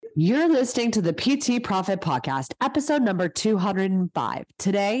You're listening to the PT Profit Podcast, episode number 205.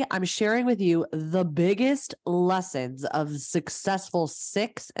 Today, I'm sharing with you the biggest lessons of successful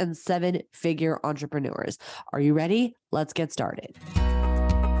 6 and 7 figure entrepreneurs. Are you ready? Let's get started.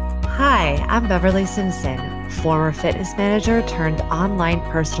 Hi, I'm Beverly Simpson, former fitness manager turned online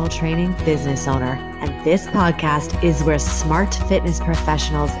personal training business owner. And this podcast is where smart fitness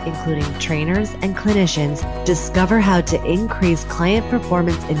professionals, including trainers and clinicians, discover how to increase client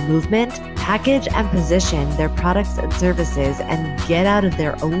performance in movement, package and position their products and services, and get out of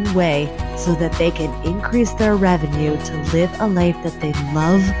their own way so that they can increase their revenue to live a life that they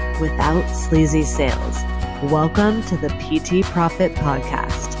love without sleazy sales. Welcome to the PT Profit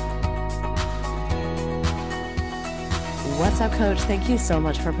Podcast. What's up, Coach? Thank you so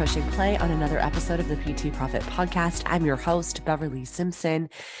much for pushing play on another episode of the PT Profit Podcast. I'm your host, Beverly Simpson.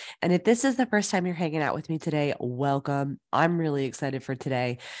 And if this is the first time you're hanging out with me today, welcome. I'm really excited for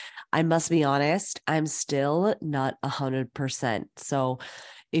today. I must be honest, I'm still not 100%. So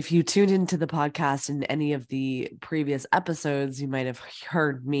if you tuned into the podcast in any of the previous episodes, you might have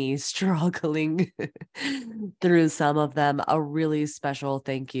heard me struggling through some of them. A really special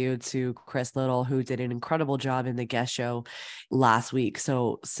thank you to Chris Little, who did an incredible job in the guest show last week.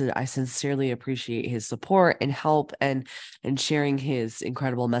 So I sincerely appreciate his support and help and sharing his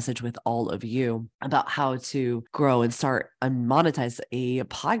incredible message with all of you about how to grow and start and monetize a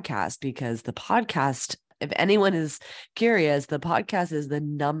podcast, because the podcast, if anyone is curious, the podcast is the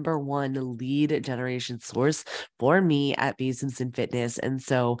number one lead generation source for me at B. Simpson Fitness. And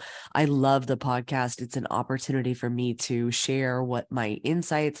so I love the podcast. It's an opportunity for me to share what my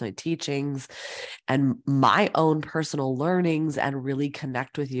insights, my teachings, and my own personal learnings, and really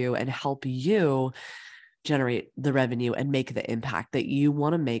connect with you and help you generate the revenue and make the impact that you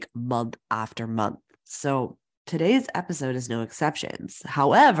want to make month after month. So today's episode is no exceptions.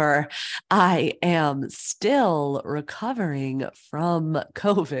 However, I am still recovering from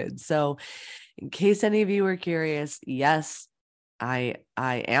COVID. So in case any of you are curious, yes, I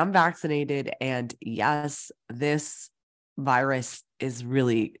am vaccinated, and yes, this virus is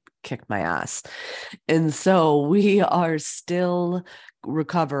really kicked my ass. And so we are still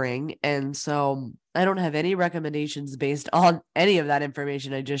recovering. And so I don't have any recommendations based on any of that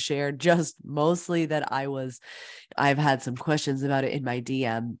information I just shared, just mostly that I've had some questions about it in my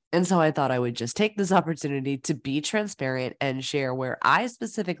DM. And so I thought I would just take this opportunity to be transparent and share where I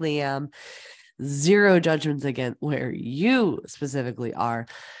specifically am. Zero judgments against where you specifically are.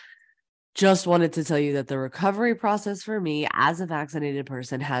 Just wanted to tell you that the recovery process for me as a vaccinated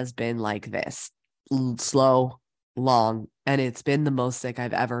person has been like this: slow, long, and it's been the most sick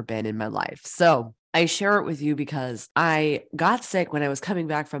I've ever been in my life. So I share it with you because I got sick when I was coming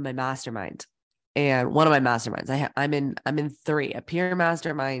back from my mastermind. And one of my masterminds, I'm in 3: a peer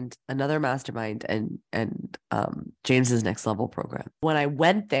mastermind, another mastermind, and James's Next Level program. When I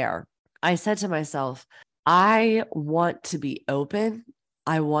went there, I said to myself, I want to be open.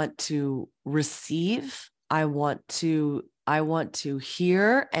 I want to receive. I want to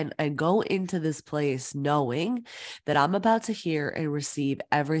hear and go into this place knowing that I'm about to hear and receive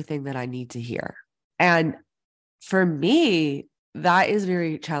everything that I need to hear. And for me, that is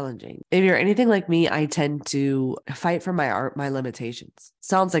very challenging. If you're anything like me, I tend to fight for my limitations.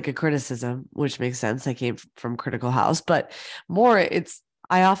 Sounds like a criticism, which makes sense. I came from Critical House, but more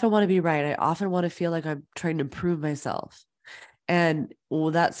I often want to be right. I often want to feel like I'm trying to improve myself. And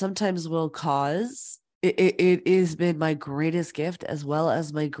that sometimes will cause, it has been my greatest gift as well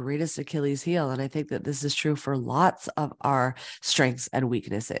as my greatest Achilles heel. And I think that this is true for lots of our strengths and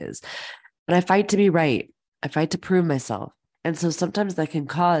weaknesses. And I fight to be right. I fight to prove myself. And so sometimes that can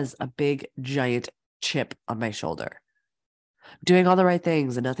cause a big, giant chip on my shoulder. Doing all the right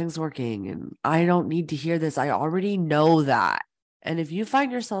things and nothing's working. And I don't need to hear this. I already know that. And if you find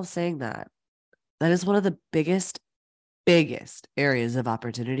yourself saying that, that is one of the biggest areas of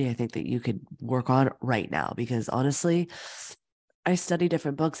opportunity I think that you could work on right now. Because honestly, I study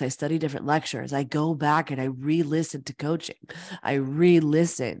different books. I study different lectures. I go back and I re-listen to coaching. I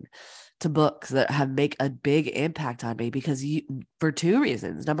re-listen to books that make a big impact on me, because for 2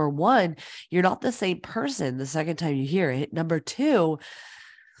 reasons. Number one, you're not the same person the second time you hear it. Number two,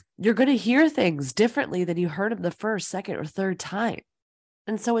 you're going to hear things differently than you heard them the first, second, or third time.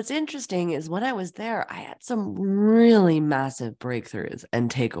 And so what's interesting is when I was there, I had some really massive breakthroughs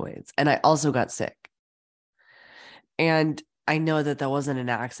and takeaways, and I also got sick. And I know that wasn't an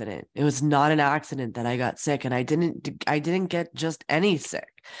accident. It was not an accident that I got sick, and I didn't get just any sick.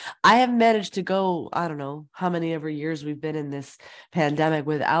 I have managed to go, I don't know how many ever years we've been in this pandemic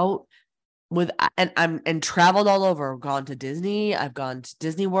without and traveled all over. I've gone to Disney, I've gone to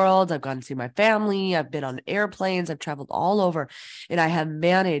Disney World, I've gone to see my family, I've been on airplanes, I've traveled all over, and I have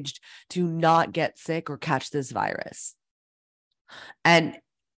managed to not get sick or catch this virus. And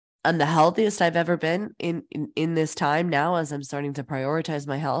I'm the healthiest I've ever been in this time now, as I'm starting to prioritize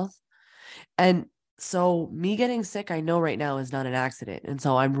my health. And so me getting sick, I know right now is not an accident. And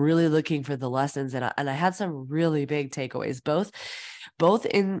so I'm really looking for the lessons, and I had some really big takeaways, both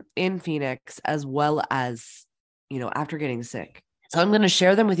in Phoenix as well as, after getting sick. So I'm going to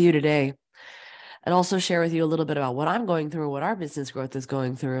share them with you today, and also share with you a little bit about what I'm going through, what our business growth is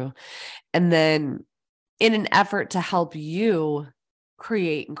going through. And then in an effort to help you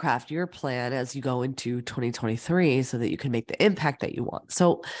create and craft your plan as you go into 2023 so that you can make the impact that you want.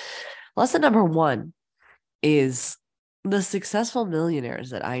 So lesson number one is the successful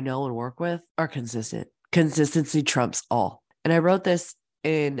millionaires that I know and work with are consistent. Consistency trumps all. And I wrote this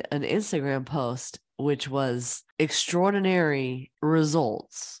in an Instagram post, which was extraordinary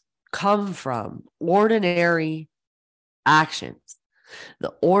results come from ordinary actions. The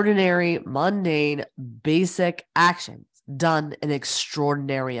ordinary, mundane, basic actions done an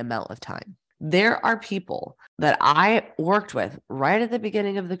extraordinary amount of time. There are people that I worked with right at the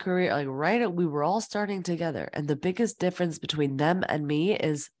beginning of the career, we were all starting together. And the biggest difference between them and me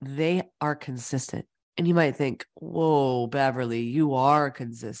is they are consistent. And you might think, whoa, Beverly, you are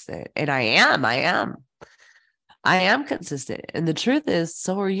consistent. And I am consistent. And the truth is,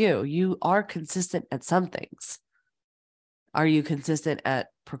 so are you. You are consistent at some things. Are you consistent at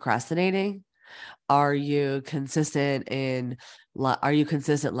procrastinating? Are you consistent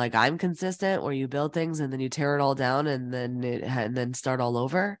like I'm consistent, where you build things and then you tear it all down and then start all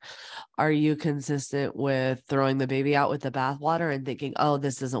over? Are you consistent with throwing the baby out with the bathwater and thinking, oh,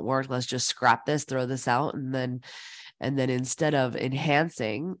 this doesn't work, let's just scrap this, throw this out, and then instead of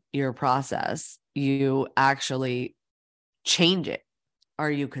enhancing your process, you actually change it?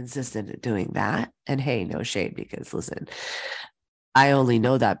 Are you consistent at doing that? And hey, no shade, because listen, I only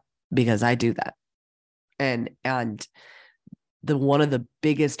know that because I do that. And one of the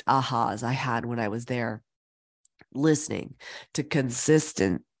biggest ahas I had when I was there, listening to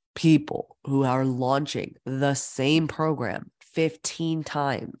consistent people who are launching the same program 15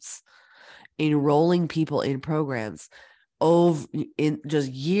 times, enrolling people in programs in just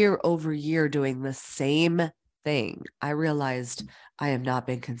year over year, doing the same thing, I realized I have not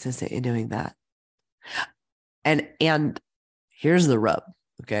been consistent in doing that. And here's the rub,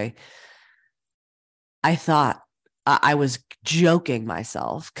 okay? I thought I was joking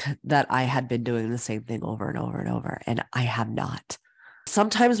myself that I had been doing the same thing over and over and over, and I have not.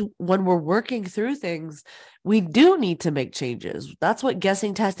 Sometimes when we're working through things, we do need to make changes. That's what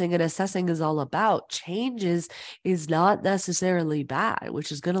guessing, testing, and assessing is all about. Changes is not necessarily bad,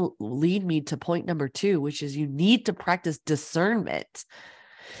 which is going to lead me to point number 2, which is you need to practice discernment,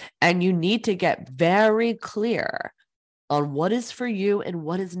 and you need to get very clear on what is for you and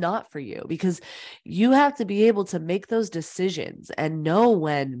what is not for you, because you have to be able to make those decisions and know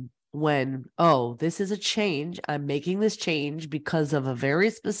when, oh, this is a change. I'm making this change because of a very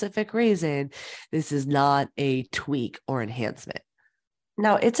specific reason. This is not a tweak or enhancement.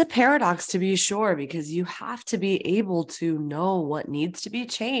 Now, it's a paradox, to be sure, because you have to be able to know what needs to be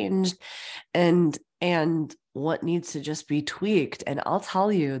changed and what needs to just be tweaked. And I'll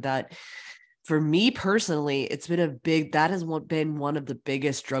tell you that for me personally, it's been that has been one of the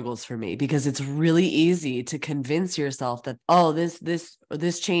biggest struggles for me, because it's really easy to convince yourself that, oh,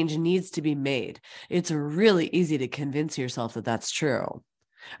 this change needs to be made. It's really easy to convince yourself that that's true,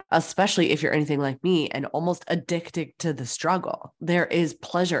 especially if you're anything like me and almost addicted to the struggle. There is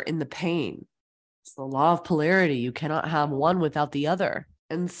pleasure in the pain. It's the law of polarity. You cannot have one without the other.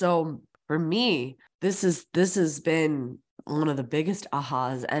 And so for me, this has been one of the biggest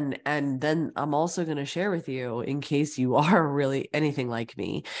ahas. And then I'm also going to share with you, in case you are really anything like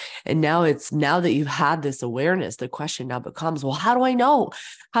me. And now that you've had this awareness, the question now becomes, well, how do I know?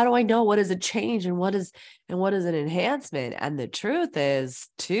 How do I know what is a change and what is an enhancement? And the truth is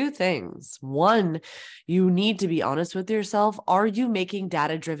 2 things. 1, you need to be honest with yourself. Are you making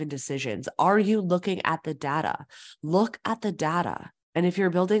data-driven decisions? Are you looking at the data? Look at the data. And if you're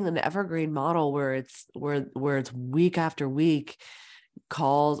building an evergreen model where it's week after week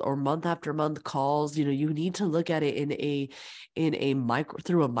calls or month after month calls, you need to look at it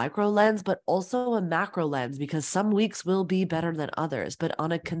through a micro lens, but also a macro lens, because some weeks will be better than others. But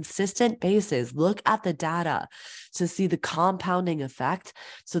on a consistent basis, look at the data to see the compounding effect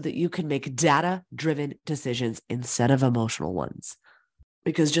so that you can make data-driven decisions instead of emotional ones.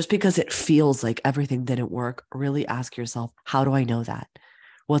 Because just because it feels like everything didn't work, really ask yourself, how do I know that?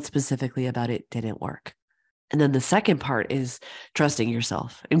 What specifically about it didn't work? And then the second part is trusting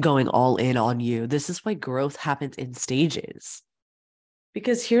yourself and going all in on you. This is why growth happens in stages.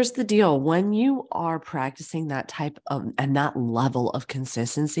 Because here's the deal, when you are practicing that type of and that level of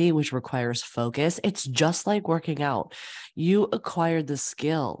consistency, which requires focus, it's just like working out. You acquire the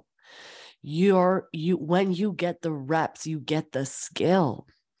skill. When you get the reps, you get the skill.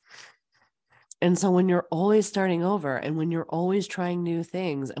 And so when you're always starting over and when you're always trying new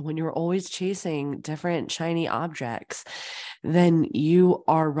things and when you're always chasing different shiny objects, then you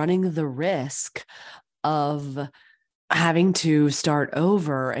are running the risk of having to start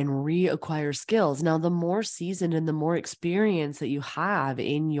over and reacquire skills. Now, the more seasoned and the more experience that you have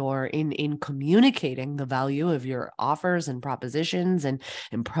in communicating the value of your offers and propositions and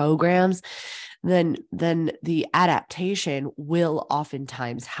programs, then the adaptation will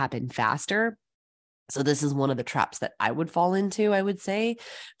oftentimes happen faster. So this is one of the traps that I would fall into, I would say,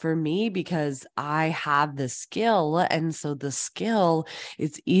 for me, because I have the skill. And so the skill,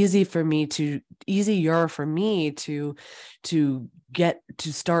 it's easier for me to get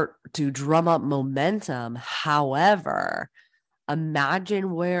to start to drum up momentum. However, imagine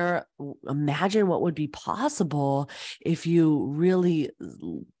what would be possible if you really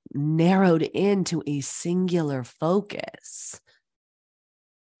narrowed into a singular focus.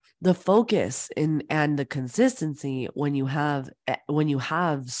 The focus and the consistency when you have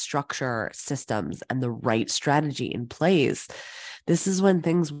structure, systems, and the right strategy in place, this is when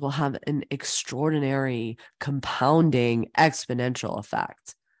things will have an extraordinary compounding exponential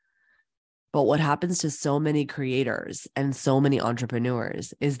effect. But what happens to so many creators and so many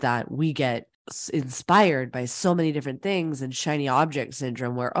entrepreneurs is that we get inspired by so many different things and shiny object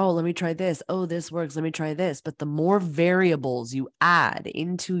syndrome where, oh, let me try this. Oh, this works. Let me try this. But the more variables you add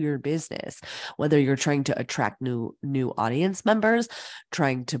into your business, whether you're trying to attract new audience members,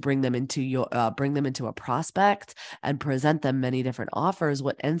 trying to bring them into a prospect and present them many different offers,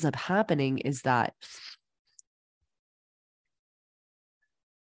 what ends up happening is that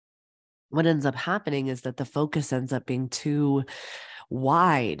the focus ends up being too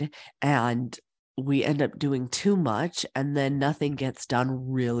wide and we end up doing too much and then nothing gets done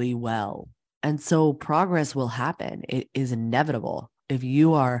really well. And so progress will happen. It is inevitable. If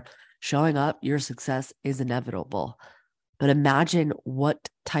you are showing up, your success is inevitable. But imagine what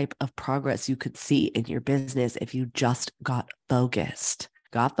type of progress you could see in your business if you just got focused,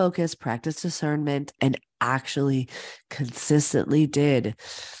 practiced discernment, and actually consistently did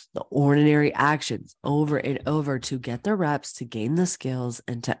the ordinary actions over and over to get the reps, to gain the skills,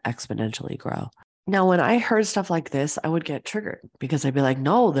 and to exponentially grow. Now, when I heard stuff like this, I would get triggered because I'd be like,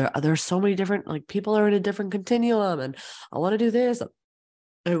 no, there's so many different, like people are in a different continuum and I want to do this.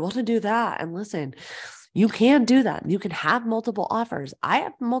 I want to do that. And listen, you can do that. You can have multiple offers.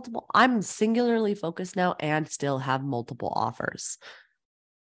 I'm singularly focused now and still have multiple offers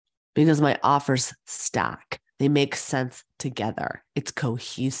because my offers stack. They make sense together. It's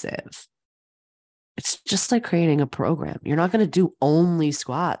cohesive. It's just like creating a program. You're not going to do only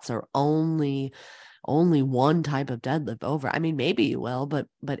squats or only one type of deadlift over. I mean, maybe you will, but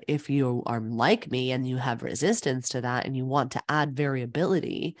if you are like me and you have resistance to that and you want to add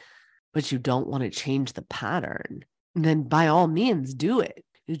variability, but you don't want to change the pattern, then by all means do it.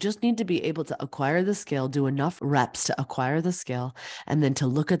 You just need to be able to acquire the skill, do enough reps to acquire the skill, and then to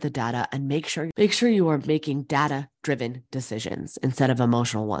look at the data and make sure you are making data-driven decisions instead of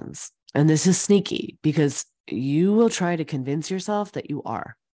emotional ones. And this is sneaky because you will try to convince yourself that you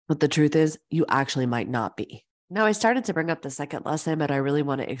are, but the truth is you actually might not be. Now, I started to bring up the second lesson, but I really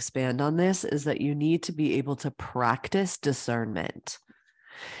want to expand on this, is that you need to be able to practice discernment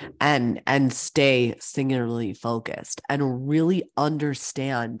and stay singularly focused and really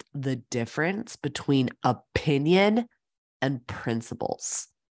understand the difference between opinion and principles.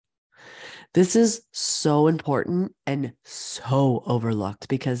 This is so important and so overlooked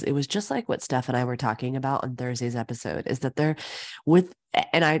because it was just like what Steph and I were talking about on Thursday's episode, is that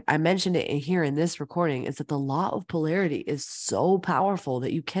I mentioned it here in this recording, is that the law of polarity is so powerful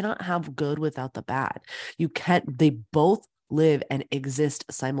that you cannot have good without the bad. They both live and exist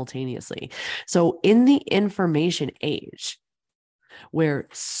simultaneously. So in the information age, where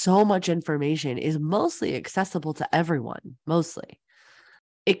so much information is mostly accessible to everyone,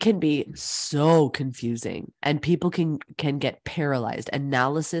 it can be so confusing and people can get paralyzed,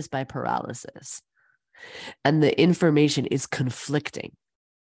 analysis by paralysis. And the information is conflicting.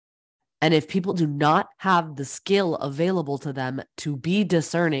 And if people do not have the skill available to them to be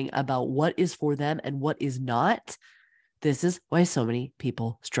discerning about what is for them and what is not, This is why so many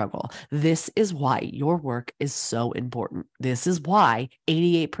people struggle. This is why your work is so important. This is why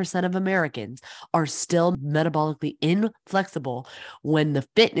 88% of Americans are still metabolically inflexible when the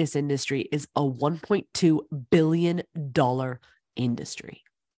fitness industry is a $1.2 billion industry.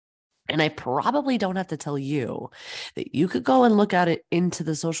 And I probably don't have to tell you that you could go and look at it into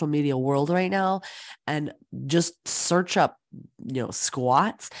the social media world right now and just search up,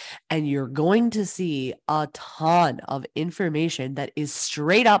 squats, and you're going to see a ton of information that is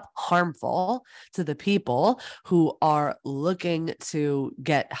straight up harmful to the people who are looking to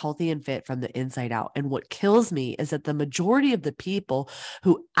get healthy and fit from the inside out. And what kills me is that the majority of the people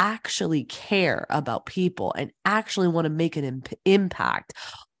who actually care about people and actually want to make an impact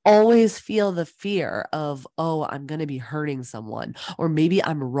always feel the fear of, oh, I'm going to be hurting someone, or maybe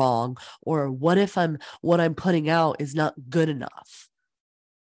I'm wrong, or what if what I'm putting out is not good enough?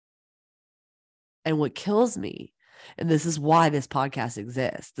 And what kills me, and this is why this podcast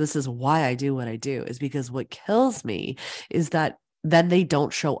exists, this is why I do what I do, is because what kills me is that then they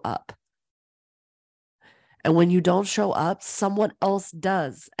don't show up. And when you don't show up, someone else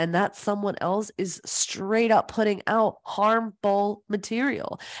does. And that someone else is straight up putting out harmful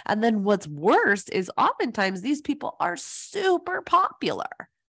material. And then what's worse is oftentimes these people are super popular.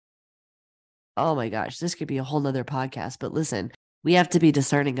 Oh my gosh, this could be a whole nother podcast. But listen, we have to be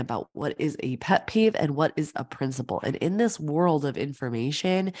discerning about what is a pet peeve and what is a principle. And in this world of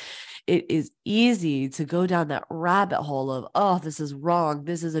information, it is easy to go down that rabbit hole of, oh, this is wrong,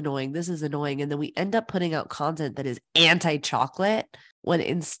 this is annoying, this is annoying. And then we end up putting out content that is anti-chocolate, when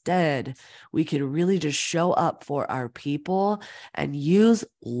instead we could really just show up for our people and use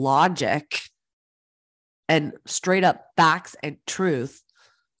logic and straight up facts and truth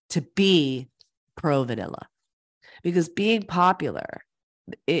to be pro vanilla. Because being popular,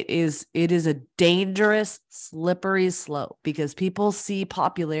 it is a dangerous, slippery slope, because people see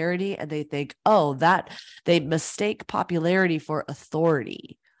popularity and they think, oh, they mistake popularity for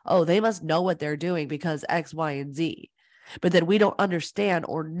authority. Oh, they must know what they're doing because X, Y, and Z. But then we don't understand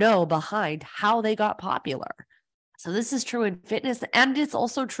or know behind how they got popular. So this is true in fitness, and it's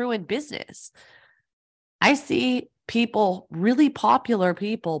also true in business. I see people, really popular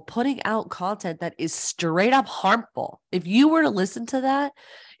people, putting out content that is straight up harmful. If you were to listen to that,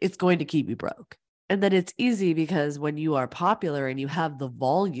 it's going to keep you broke. And then it's easy because when you are popular and you have the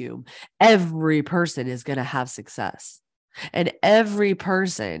volume, every person is going to have success. And every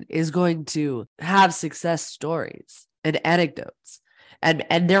person is going to have success stories and anecdotes.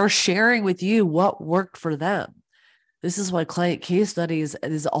 And they're sharing with you what worked for them. This is why client case studies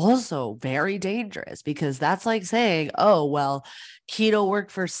is also very dangerous, because that's like saying, oh, well, keto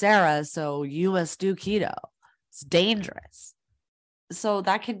worked for Sarah, so you must do keto. It's dangerous. So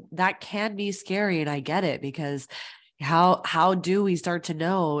that can be scary. And I get it, because how do we start to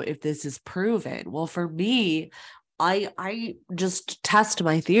know if this is proven? Well, for me, I just test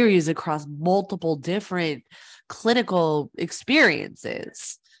my theories across multiple different clinical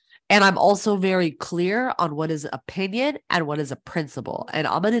experiences. And I'm also very clear on what is opinion and what is a principle. And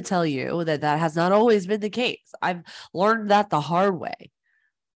I'm going to tell you that has not always been the case. I've learned that the hard way.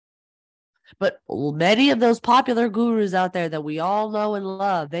 But many of those popular gurus out there that we all know and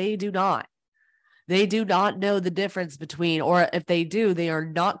love, they do not. They do not know the difference between, or if they do, they are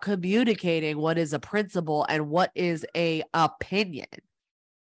not communicating what is a principle and what is a opinion.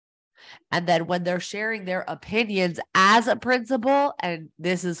 And then when they're sharing their opinions as a principle, and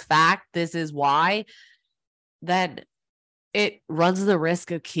this is fact, this is why, then it runs the risk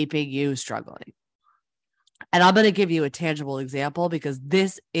of keeping you struggling. And I'm going to give you a tangible example, because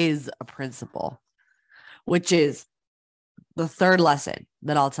this is a principle, which is the third lesson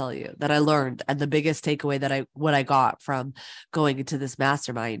that I'll tell you that I learned, and the biggest takeaway that what I got from going into this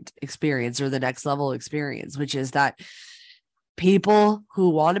mastermind experience, or the next level experience, which is that people who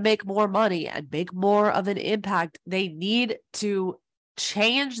want to make more money and make more of an impact, they need to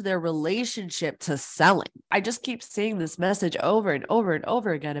change their relationship to selling. I just keep seeing this message over and over and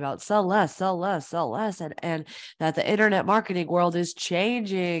over again about sell less, sell less, sell less, and that the internet marketing world is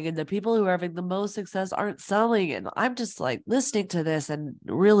changing, and the people who are having the most success aren't selling. And I'm just like listening to this, and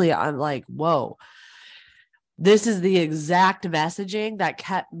really I'm like, whoa, this is the exact messaging that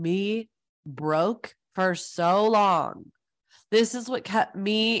kept me broke for so long. This is what kept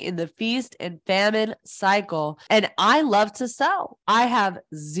me in the feast and famine cycle. And I love to sell. I have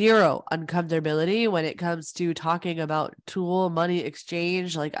zero uncomfortability when it comes to talking about tool money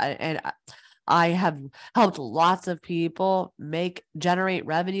exchange. I have helped lots of people generate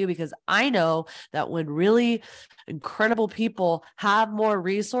revenue, because I know that when really incredible people have more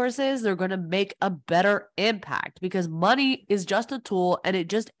resources, they're going to make a better impact, because money is just a tool and it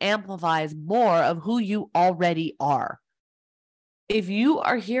just amplifies more of who you already are. If you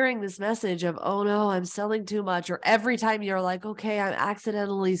are hearing this message of, oh no, I'm selling too much, or every time you're like, okay, I'm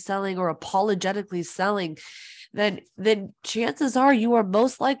accidentally selling or apologetically selling, then chances are you are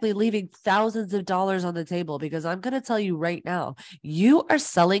most likely leaving thousands of dollars on the table, because I'm going to tell you right now, you are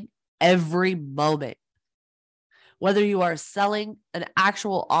selling every moment. Whether you are selling an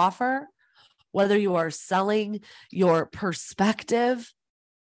actual offer, whether you are selling your perspective,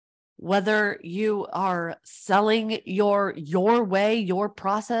 whether you are selling your way, your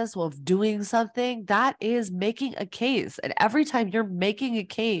process of doing something, that is making a case. And every time you're making a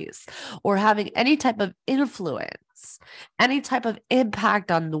case or having any type of influence, any type of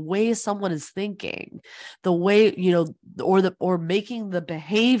impact on the way someone is thinking, the way, or making the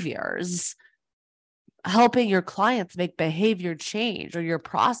behaviors, helping your clients make behavior change, or your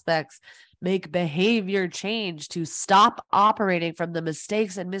prospects make behavior change to stop operating from the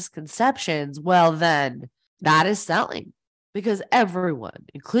mistakes and misconceptions, well, then that is selling, because everyone,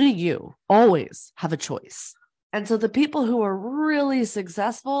 including you, always have a choice. And so the people who are really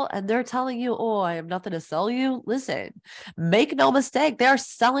successful and they're telling you, oh, I have nothing to sell you, listen, make no mistake, they're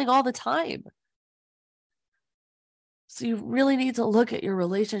selling all the time. So you really need to look at your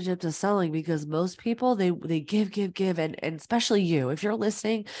relationship to selling, because most people, they give, and especially you, if you're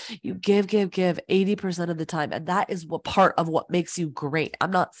listening, you give 80% of the time. And that is what part of what makes you great.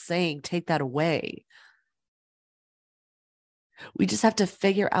 I'm not saying take that away. We just have to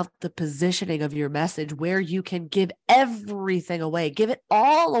figure out the positioning of your message where you can give everything away, give it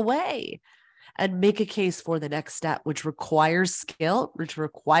all away, and make a case for the next step, which requires skill, which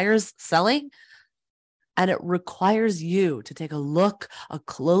requires selling. And it requires you to take a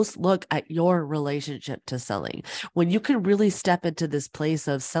close look at your relationship to selling. When you can really step into this place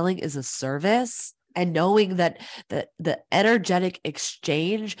of selling is a service, and knowing that the energetic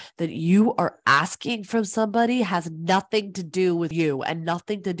exchange that you are asking from somebody has nothing to do with you, and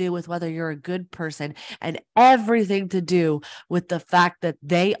nothing to do with whether you're a good person, and everything to do with the fact that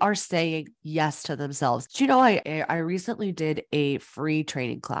they are saying yes to themselves. Do you know, I recently did a free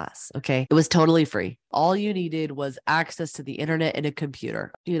training class. Okay. It was totally free. All you needed was access to the internet and a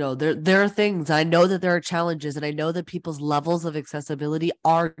computer. There are things, I know that there are challenges, and I know that people's levels of accessibility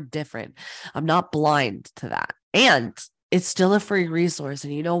are different. I'm not blind to that. And it's still a free resource.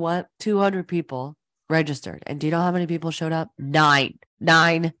 And you know what? 200 people registered. And do you know how many people showed up?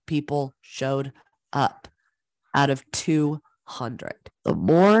 9 people showed up out of 200. The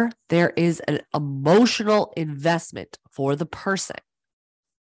more there is an emotional investment for the person,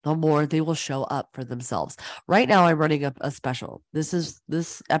 the more they will show up for themselves. Right now, I'm running a special.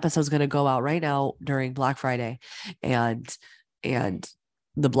 This episode is going to go out right now during Black Friday and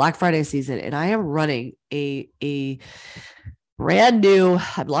the Black Friday season. And I am running I'm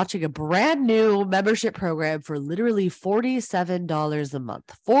launching a brand new membership program for literally $47 a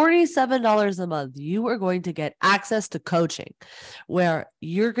month. $47 a month. You are going to get access to coaching, where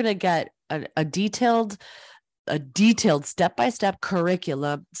you're going to get a detailed step-by-step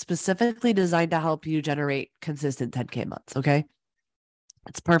curriculum specifically designed to help you generate consistent 10K months. Okay.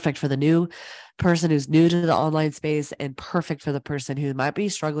 It's perfect for the new person who's new to the online space, and perfect for the person who might be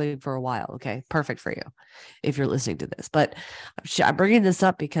struggling for a while. Okay. Perfect for you if you're listening to this. But I'm bringing this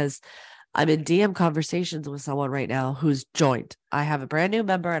up because I'm in DM conversations with someone right now who's joined. I have a brand new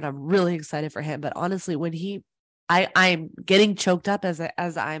member and I'm really excited for him. But honestly, when I'm getting choked up as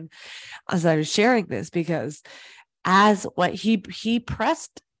I'm sharing this, because as what he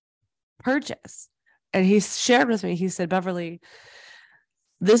pressed purchase, and he shared with me, he said, Beverly,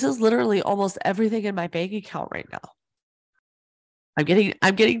 this is literally almost everything in my bank account right now. I'm getting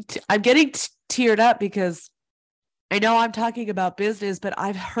teared up, because I know I'm talking about business, but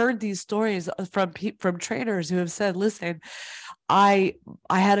I've heard these stories from trainers who have said, listen, I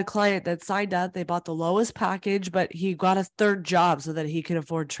had a client that signed up, they bought the lowest package, but he got a third job so that he could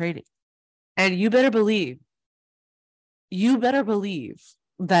afford training. And you better believe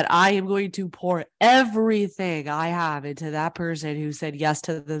that I am going to pour everything I have into that person who said yes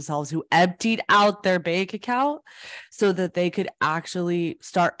to themselves, who emptied out their bank account so that they could actually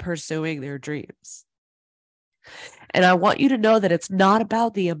start pursuing their dreams. And I want you to know that it's not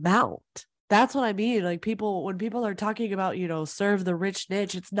about the amount. That's what I mean. Like, when people are talking about, serve the rich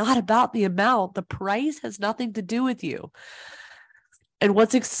niche, it's not about the amount. The price has nothing to do with you. And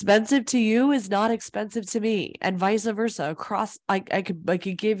what's expensive to you is not expensive to me, and vice versa. I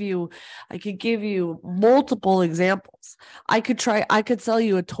could give you multiple examples. I could sell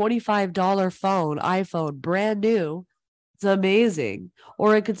you a $25 iPhone, brand new. It's amazing.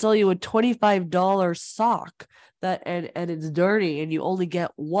 Or I could sell you a $25 sock and it's dirty and you only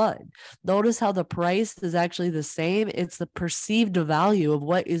get one. Notice how the price is actually the same. It's the perceived value of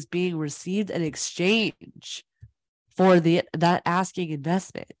what is being received in exchange for that asking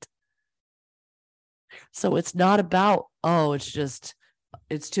investment. So it's not about,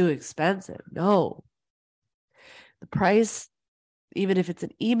 it's too expensive. No. The price, even if it's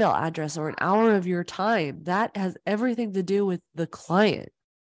an email address or an hour of your time, that has everything to do with the client.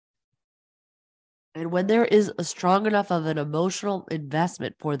 And when there is a strong enough of an emotional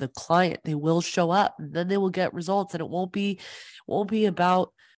investment for the client, they will show up and then they will get results. And it won't be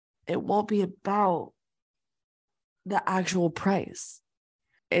about the actual price.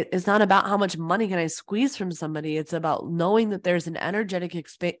 It's not about how much money can I squeeze from somebody. It's about knowing that there's an energetic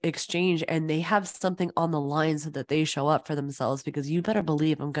exchange and they have something on the line so that they show up for themselves, because you better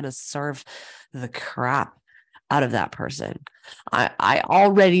believe I'm going to serve the crap out of that person. I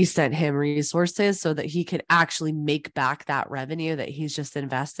already sent him resources so that he could actually make back that revenue that he's just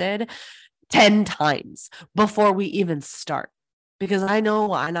invested 10 times before we even start. Because I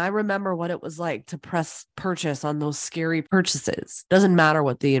know, and I remember what it was like to press purchase on those scary purchases. Doesn't matter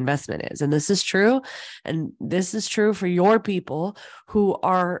what the investment is. And this is true. And this is true for your people who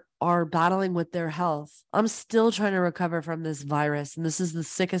are battling with their health. I'm still trying to recover from this virus. And this is the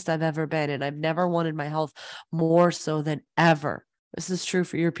sickest I've ever been. And I've never wanted my health more so than ever. This is true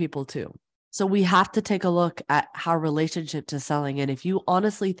for your people too. So we have to take a look at how relationship to selling. And if you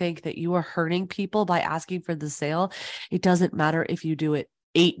honestly think that you are hurting people by asking for the sale, it doesn't matter if you do it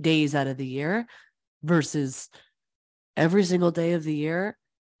 8 days out of the year versus every single day of the year.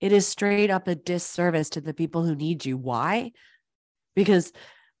 It is straight up a disservice to the people who need you. Why? Because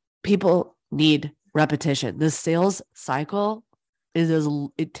people need repetition. The sales cycle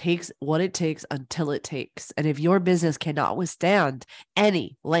it takes what it takes until it takes. And if your business cannot withstand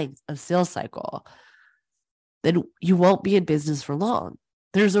any length of sales cycle, then you won't be in business for long.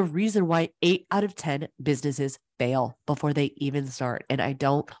 There's a reason why 8 out of 10 businesses fail before they even start. And I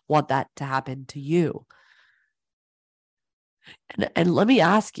don't want that to happen to you. And let me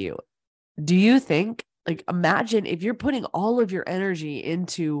ask you, do you think, imagine if you're putting all of your energy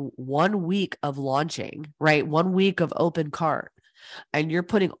into 1 week of launching, right? 1 week of open cart. And you're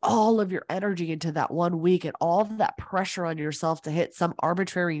putting all of your energy into that 1 week and all of that pressure on yourself to hit some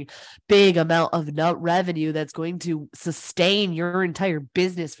arbitrary big amount of revenue that's going to sustain your entire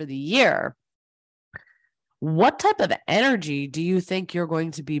business for the year. What type of energy do you think you're going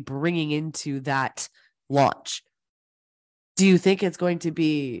to be bringing into that launch? Do you think it's going to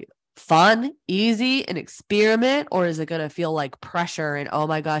be fun, easy, an experiment, or is it going to feel like pressure and, oh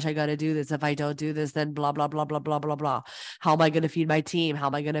my gosh, I got to do this. If I don't do this, then blah, blah, blah, blah, blah, blah, blah. How am I going to feed my team? How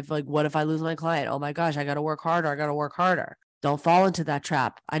am I going to, what if I lose my client? Oh my gosh, I got to work harder. I got to work harder. Don't fall into that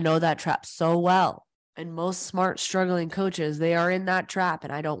trap. I know that trap so well. And most smart, struggling coaches, they are in that trap.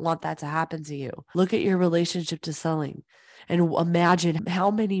 And I don't want that to happen to you. Look at your relationship to selling. And imagine how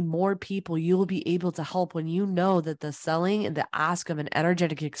many more people you will be able to help when you know that the selling and the ask of an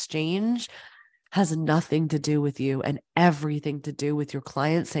energetic exchange has nothing to do with you and everything to do with your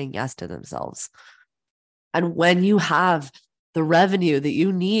client saying yes to themselves. And when you have the revenue that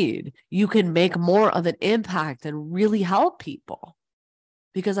you need, you can make more of an impact and really help people.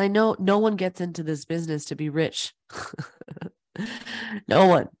 Because I know no one gets into this business to be rich. No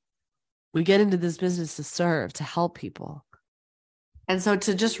one. We get into this business to serve, to help people. And so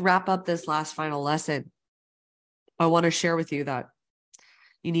to just wrap up this last final lesson, I want to share with you that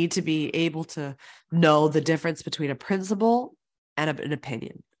you need to be able to know the difference between a principle and an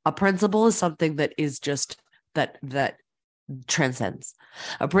opinion. A principle is something that is just that transcends.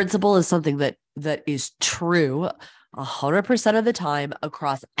 A principle is something that is true 100% of the time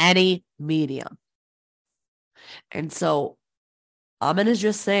across any medium. And so I'm going to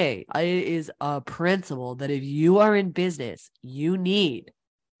just say it is a principle that if you are in business, you need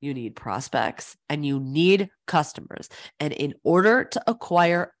prospects and you need customers. And in order to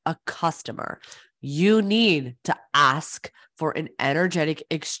acquire a customer, you need to ask for an energetic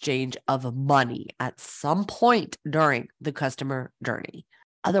exchange of money at some point during the customer journey.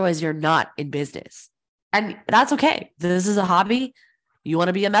 Otherwise, you're not in business. And that's okay. This is a hobby. You want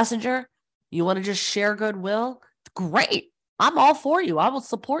to be a messenger? You want to just share goodwill? Great. I'm all for you. I will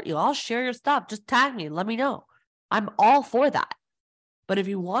support you. I'll share your stuff. Just tag me and let me know. I'm all for that. But if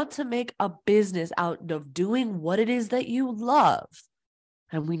you want to make a business out of doing what it is that you love,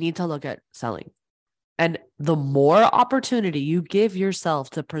 and we need to look at selling. And the more opportunity you give yourself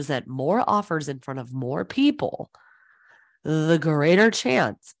to present more offers in front of more people, the greater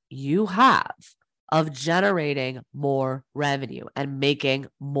chance you have of generating more revenue and making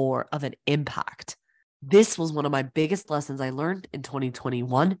more of an impact. This was one of my biggest lessons I learned in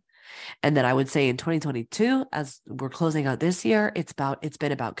 2021. And then I would say in 2022, as we're closing out this year, it's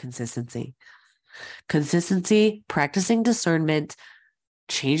been about consistency, practicing discernment,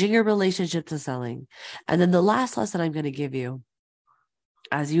 changing your relationship to selling. And then the last lesson I'm going to give you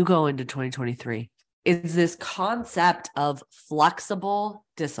as you go into 2023 is this concept of flexible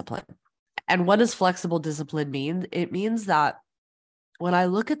discipline. And what does flexible discipline mean? It means that when I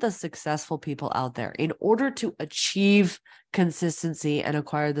look at the successful people out there, in order to achieve consistency and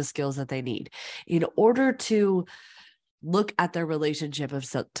acquire the skills that they need, in order to look at their relationship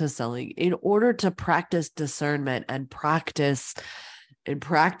to selling, in order to practice discernment and practice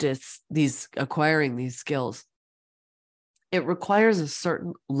acquiring these skills, it requires a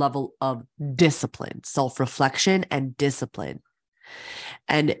certain level of discipline, self-reflection and discipline.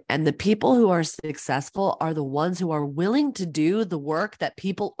 And the people who are successful are the ones who are willing to do the work that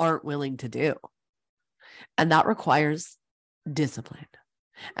people aren't willing to do. And that requires discipline.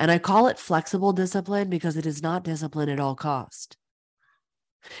 And I call it flexible discipline because it is not discipline at all cost.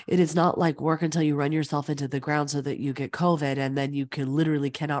 It is not like work until you run yourself into the ground so that you get COVID and then you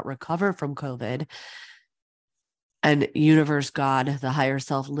cannot recover from COVID. And universe, God, the higher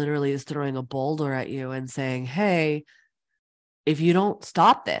self literally is throwing a boulder at you and saying, hey, if you don't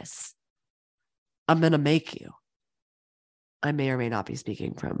stop this, I'm going to make you. I may or may not be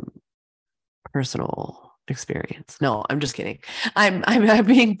speaking from personal experience. No, I'm just kidding. I'm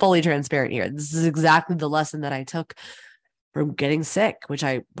being fully transparent here. This is exactly the lesson that I took from getting sick, which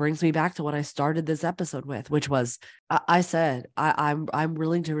brings me back to what I started this episode with, which was I said, I'm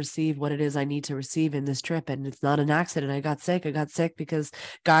willing to receive what it is I need to receive in this trip. And it's not an accident. I got sick because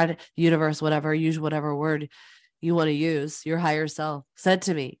God, universe, whatever, use whatever word you want to use, your higher self said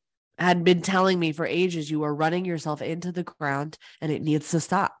to me, had been telling me for ages, you are running yourself into the ground and it needs to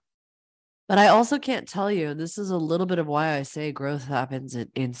stop. But I also can't tell you, and this is a little bit of why I say growth happens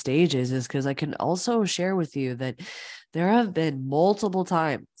in stages, is because I can also share with you that there have been multiple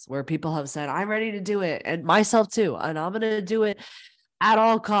times where people have said, I'm ready to do it, and myself too, and I'm going to do it at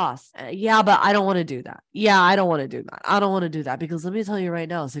all costs. Yeah, but I don't want to do that. Yeah, I don't want to do that. I don't want to do that because let me tell you right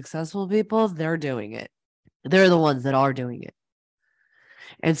now, successful people, they're doing it. They're the ones that are doing it.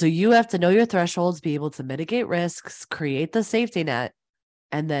 And so you have to know your thresholds, be able to mitigate risks, create the safety net,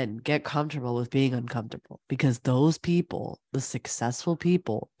 and then get comfortable with being uncomfortable, because those people, the successful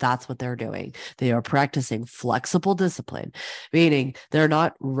people, that's what they're doing. They are practicing flexible discipline, meaning they're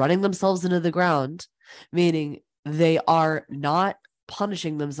not running themselves into the ground, meaning they are not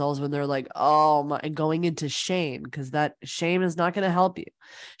punishing themselves when they're like, oh my, and going into shame, because that shame is not going to help you.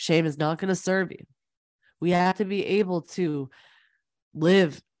 Shame is not going to serve you. We have to be able to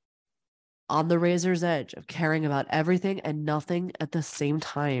live on the razor's edge of caring about everything and nothing at the same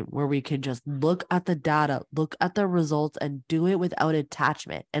time, where we can just look at the data, look at the results, and do it without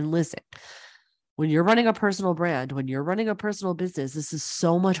attachment. And listen, when you're running a personal brand, when you're running a personal business, this is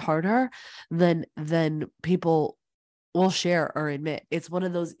so much harder than people will share or admit. It's one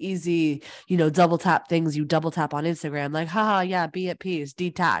of those easy, double tap things you double tap on Instagram, like, haha, yeah, be at peace,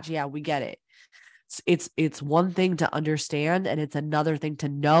 detach. Yeah, we get it. It's one thing to understand, and it's another thing to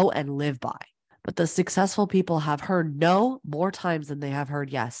know and live by. But the successful people have heard no more times than they have heard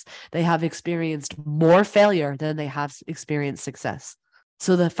yes. They have experienced more failure than they have experienced success.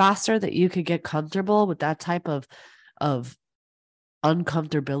 So the faster that you could get comfortable with that type of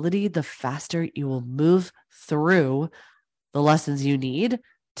uncomfortability, the faster you will move through the lessons you need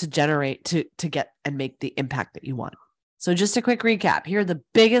to generate, to get and make the impact that you want. So just a quick recap. Here are the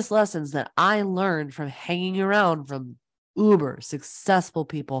biggest lessons that I learned from hanging around from uber successful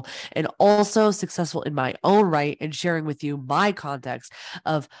people, and also successful in my own right, and sharing with you my context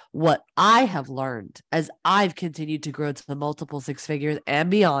of what I have learned as I've continued to grow to the multiple six figures and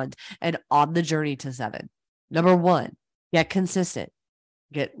beyond, and on the journey to 7. Number 1, get consistent.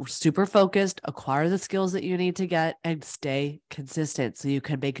 Get super focused, acquire the skills that you need to get, and stay consistent so you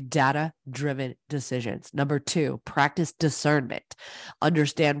can make data-driven decisions. Number 2, practice discernment.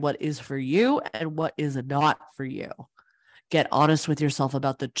 Understand what is for you and what is not for you. Get honest with yourself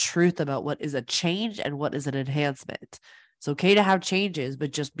about the truth about what is a change and what is an enhancement. It's okay to have changes,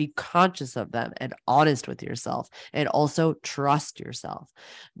 but just be conscious of them and honest with yourself, and also trust yourself.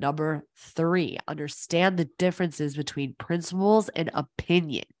 Number 3, understand the differences between principles and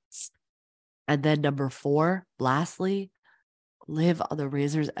opinions. And then number 4, lastly, live on the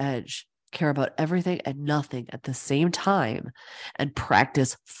razor's edge, care about everything and nothing at the same time, and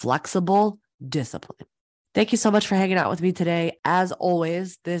practice flexible discipline. Thank you so much for hanging out with me today. As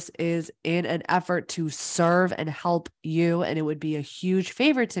always, this is in an effort to serve and help you. And it would be a huge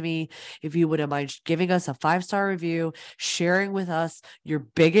favor to me if you wouldn't mind giving us a 5-star review, sharing with us your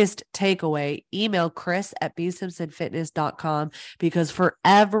biggest takeaway. Email chris@bsimpsonfitness.com, because for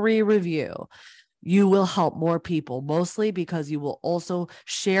every review, you will help more people, mostly because you will also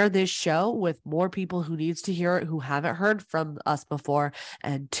share this show with more people who needs to hear it, who haven't heard from us before.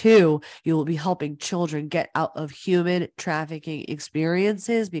 And 2, you will be helping children get out of human trafficking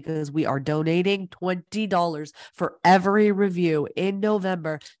experiences, because we are donating $20 for every review in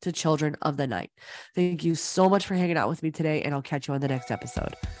November to Children of the Night. Thank you so much for hanging out with me today, and I'll catch you on the next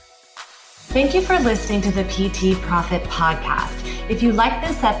episode. Thank you for listening to the PT Profit Podcast. If you like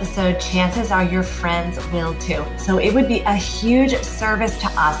this episode, chances are your friends will too. So it would be a huge service to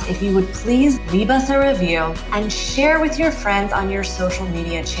us if you would please leave us a review and share with your friends on your social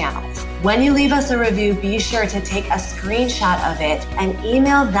media channels. When you leave us a review, be sure to take a screenshot of it and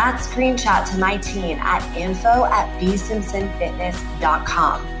email that screenshot to my team at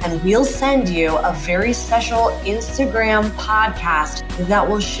info@bsimpsonfitness.com. And we'll send you a very special Instagram podcast that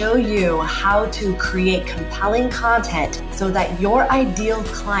will show you how to create compelling content so that your ideal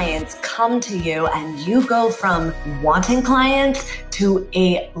clients come to you and you go from wanting clients to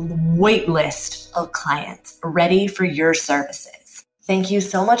a wait list of clients ready for your services. Thank you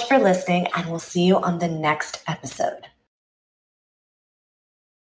so much for listening, and we'll see you on the next episode.